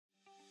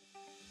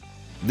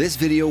This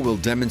video will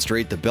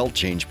demonstrate the belt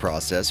change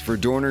process for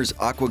Dorner's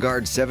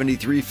AquaGard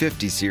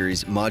 7350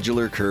 series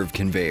modular curve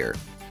conveyor.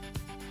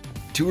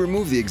 To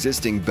remove the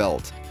existing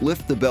belt,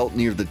 lift the belt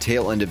near the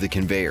tail end of the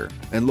conveyor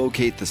and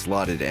locate the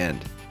slotted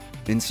end.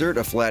 Insert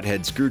a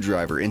flathead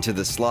screwdriver into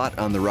the slot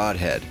on the rod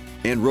head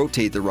and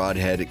rotate the rod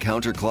head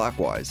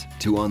counterclockwise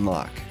to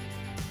unlock.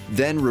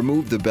 Then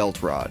remove the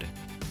belt rod.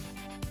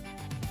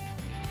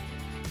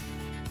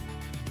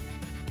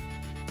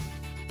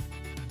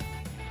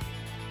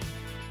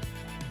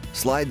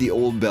 Slide the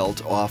old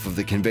belt off of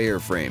the conveyor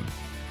frame.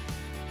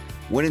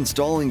 When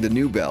installing the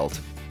new belt,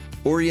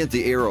 orient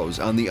the arrows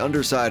on the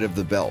underside of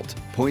the belt,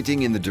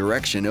 pointing in the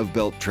direction of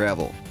belt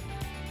travel.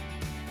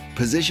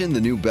 Position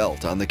the new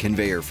belt on the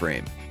conveyor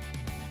frame.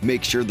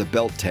 Make sure the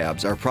belt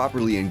tabs are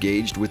properly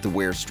engaged with the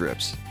wear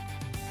strips.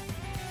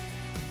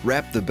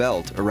 Wrap the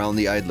belt around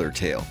the idler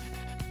tail.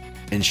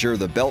 Ensure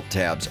the belt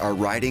tabs are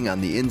riding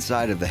on the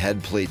inside of the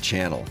head plate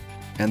channel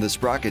and the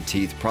sprocket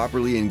teeth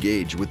properly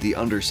engage with the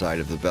underside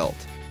of the belt.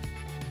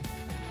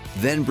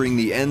 Then bring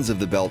the ends of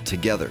the belt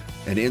together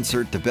and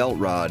insert the belt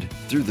rod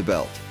through the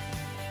belt.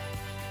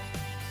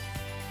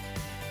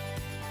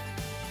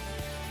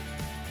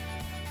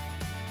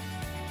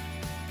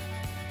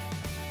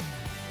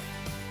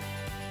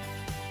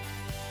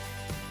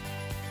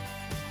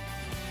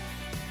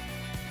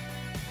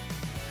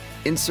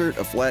 Insert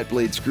a flat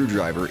blade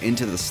screwdriver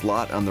into the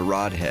slot on the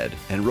rod head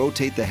and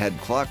rotate the head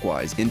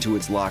clockwise into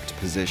its locked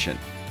position.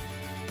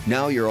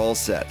 Now you're all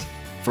set.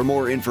 For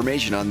more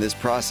information on this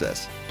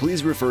process,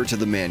 please refer to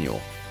the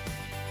manual.